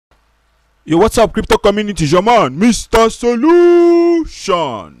Yo, what's up, crypto community? Your man, Mr.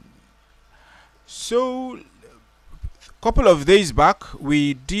 Solution. So, couple of days back,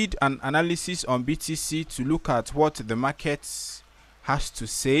 we did an analysis on BTC to look at what the market has to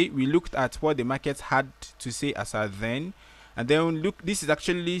say. We looked at what the market had to say as at then. And then look, this is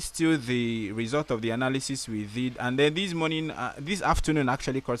actually still the result of the analysis we did. And then this afternoon,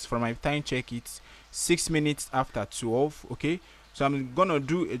 actually, cause from my time check, it's 6 minutes after 12. Okay, so I'm gonna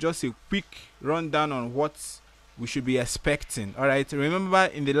do just a quick rundown on what we should be expecting. All right, remember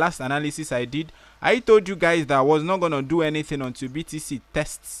in the last analysis I did, I told you guys that I was not gonna do anything until BTC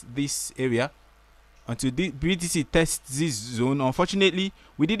tests this area, until the BTC tests this zone. Unfortunately,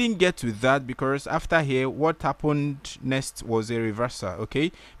 we didn't get to that because after here, what happened next was a reversal.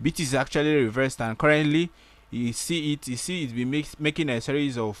 Okay, BTC actually reversed, and currently you see it's been making a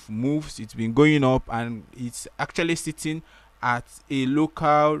series of moves. It's been going up, and it's actually sitting at a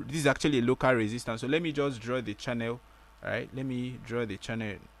local. This is actually a local resistance. So let me just draw the channel. All right, let me draw the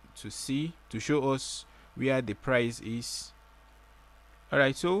channel to show us where the price is. All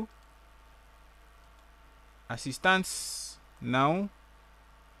right, so as it stands now,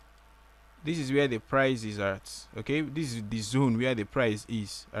 this is where the price is at. Okay, this is the zone where the price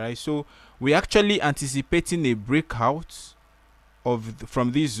is. All right, so we're actually anticipating a breakout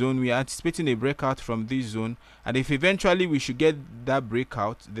from this zone. We are anticipating a breakout from this zone, and if eventually we should get that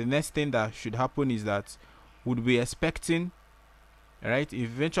breakout, the next thing that should happen is that would be expecting, all right, if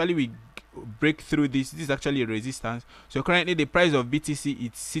eventually we break through this is actually a resistance. So currently the price of BTC,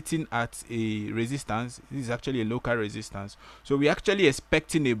 it's sitting at a resistance. This is actually a local resistance, so we're actually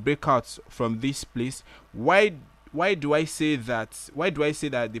expecting a breakout from this place. Why do I say that? Why do I say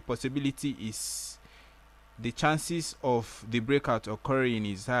that the possibility is, the chances of the breakout occurring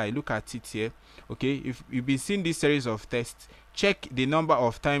is high? Look at it here. Okay, if you've been seeing this series of tests, check the number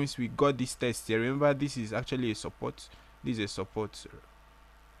of times we got this test here. Remember, this is actually a support. This is a support.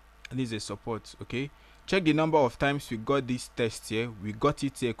 This is a support. Okay, check the number of times we got this test here. We got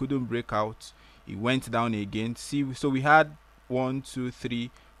it here, couldn't break out, it went down again. See, so we had 1 2 3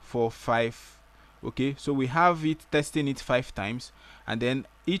 4 5. Okay, so we have it testing it 5 times, and then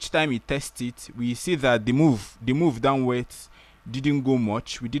each time it tests it, we see that the move downwards didn't go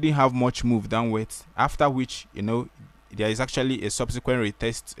much. We didn't have much move downwards, after which, you know, there is actually a subsequent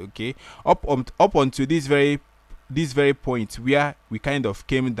retest. Okay, up onto this very point where we kind of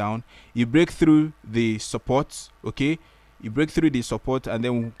came down. You break through the support. Okay, you break through the support, and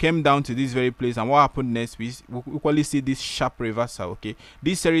then we came down to this very place. And what happened next, we equally see this sharp reversal. Okay,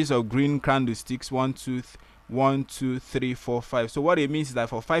 this series of green candlesticks, 1 2 3 4 5. So what it means is that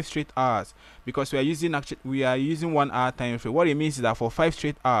for 5 straight hours, because we are using 1 hour time frame, what it means is that for 5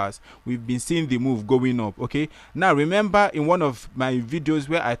 straight hours we've been seeing the move going up. Okay, now remember in one of my videos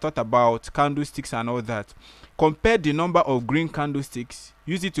where I thought about candlesticks and all that, compare the number of green candlesticks,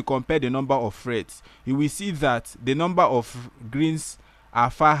 use it to compare the number of reds. You will see that the number of greens are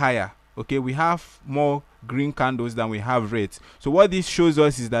far higher. Okay, we have more green candles than we have reds. So what this shows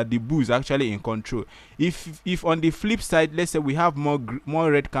us is that the bull is actually in control. If on the flip side, let's say we have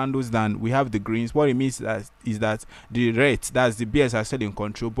more red candles than we have the greens, what it means is that the reds, that's the bears, are still in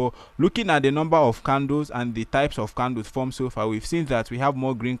control. But looking at the number of candles and the types of candles formed so far, we've seen that we have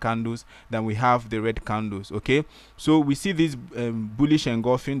more green candles than we have the red candles. Okay, so we see this bullish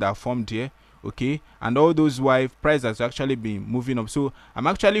engulfing that formed here. Okay, and all those while price has actually been moving up. So I'm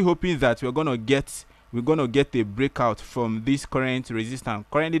actually hoping that we're gonna get a breakout from this current resistance.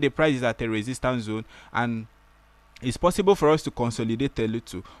 Currently the price is at a resistance zone, and it's possible for us to consolidate a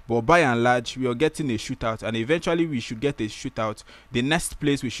little, but by and large we are getting a shootout, and eventually we should get a shootout. The next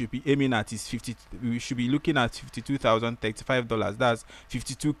place we should be aiming at is we should be looking at $52,035. That's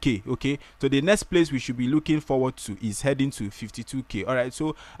 52k. Okay, so the next place we should be looking forward to is heading to 52k. All right,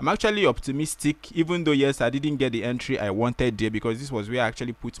 so I'm actually optimistic, even though yes, I didn't get the entry I wanted there, because this was where I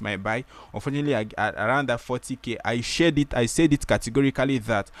actually put my buy. Unfortunately, at around that 40k, I said it categorically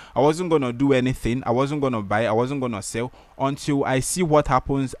that I wasn't gonna do anything. I wasn't gonna buy, I wasn't gonna sell until I see what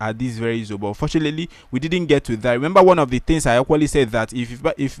happens at this very zone. But unfortunately, we didn't get to that. Remember, one of the things I equally said, that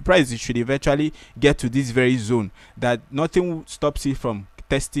if price should eventually get to this very zone, that nothing stops it from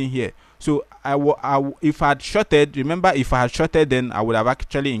testing here. So if I had shorted, remember, if I had shorted, then I would have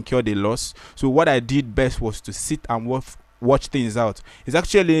actually incurred a loss. So what I did best was to sit and watch things out. It's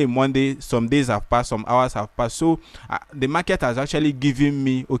actually Monday, some days have passed, some hours have passed, so the market has actually given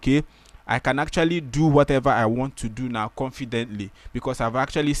me, okay, I can actually do whatever I want to do now confidently, because I've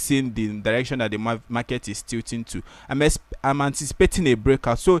actually seen the direction that the market is tilting to. I'm anticipating a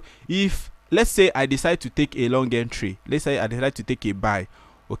breakout. So if, let's say, I decide to take a long entry, let's say I decide to take a buy,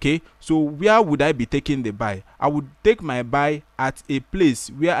 Okay, so where would I be taking the buy? I would take my buy at a place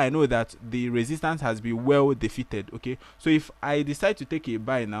where I know that the resistance has been well defeated. Okay, so if I decide to take a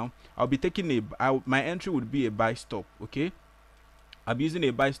buy now, I'll be taking my entry would be a buy stop. Okay, I'm using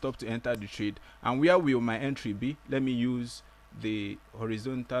a buy stop to enter the trade. And where will my entry be? Let me use the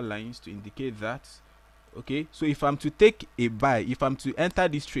horizontal lines to indicate that. Okay, so if I'm to take a buy, if I'm to enter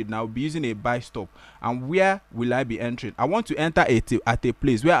this trade now, I'll be using a buy stop. And where will I be entering? I want to enter at a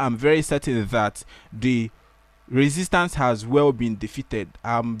place where I'm very certain that the resistance has well been defeated.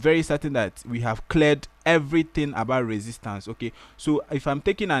 I'm very certain that we have cleared everything about resistance. Okay, so if I'm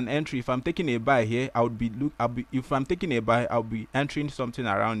taking an entry, if I'm taking a buy here, if I'm taking a buy, I'll be entering something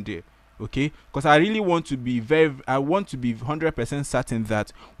around there. Okay, because I really want to be 100% certain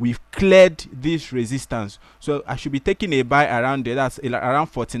that we've cleared this resistance. So I should be taking a buy around there. That's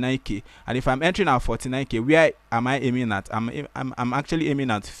around 49k. And if I'm entering at 49k, where am I aiming at? I'm actually aiming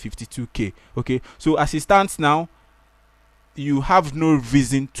at 52k. Okay, so as it stands now, you have no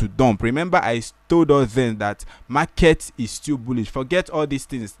reason to dump. Remember, I told us then that market is still bullish. Forget all these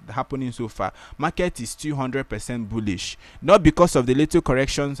things happening so far. Market is still 100% bullish, not because of the little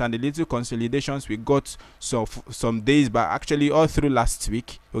corrections and the little consolidations we got some days, but actually all through last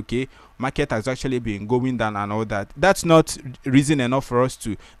week. Okay, market has actually been going down and all that. That's not reason enough for us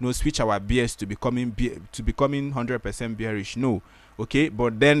to switch our BS to becoming 100% bearish. No. Okay,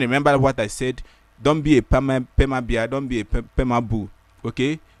 but then remember what I said. Don't be a perma bear, don't be a perma bull.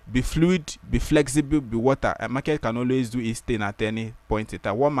 Okay, be fluid, be flexible, be water. A market can always do its thing at any point in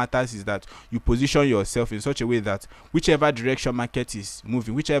time. What matters is that you position yourself in such a way that whichever direction market is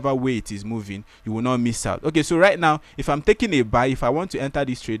moving, whichever way it is moving, you will not miss out. Okay, so right now, if I'm taking a buy, if I want to enter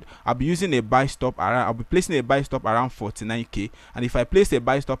this trade, I'll be using a buy stop around. I'll be placing a buy stop around 49k, and if I place a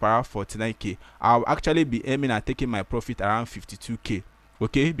buy stop around 49k, I'll actually be aiming at taking my profit around 52k.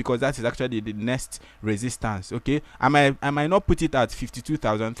 Okay, because that is actually the next resistance. Okay, I might not put it at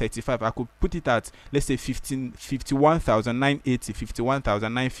 52,035. I could put it at, let's say, 51,980,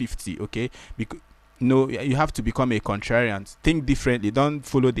 51,950. Okay, because you have to become a contrarian. Think differently. Don't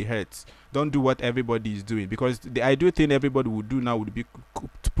follow the herd. Don't do what everybody is doing, because the ideal thing everybody would do now would be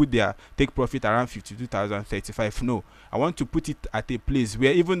to put their take profit around 52,035. No, I want to put it at a place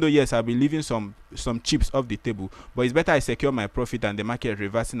where, even though yes, I'll be leaving some chips off the table, but it's better I secure my profit than the market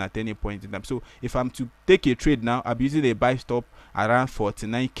reversing at any point in time. So if I'm to take a trade now, I'll be using a buy stop around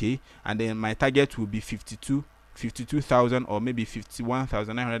 49k, and then my target will be 52,000 or maybe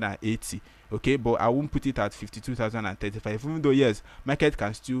 51,980. Okay, but I won't put it at 52,035, even though yes, market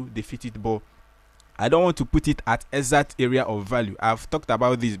can still defeat it, but I don't want to put it at exact area of value. I've talked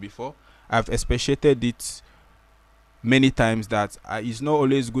about this before. I've expatiated it many times that it's not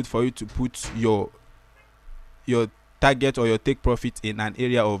always good for you to put your target or your take profit in an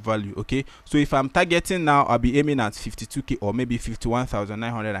area of value. Okay, so if I'm targeting now, I'll be aiming at 52k or maybe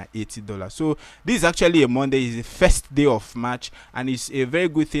 $51,980. So this is actually a Monday, is the first day of March, and it's a very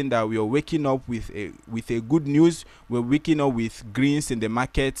good thing that we are waking up with a good news. We're waking up with greens in the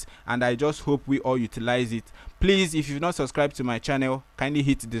market, and I just hope we all utilize it. Please, if you've not subscribed to my channel, kindly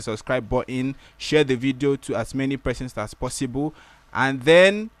hit the subscribe button, share the video to as many persons as possible, and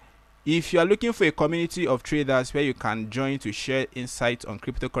then if you are looking for a community of traders where you can join to share insights on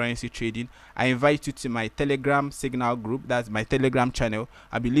cryptocurrency trading, I invite you to my Telegram Signal group. That's my Telegram channel.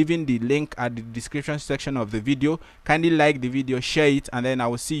 I'll be leaving the link at the description section of the video. Kindly like the video, share it, and then I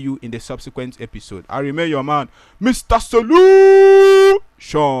will see you in the subsequent episode. I remain your man, Mr. Solution.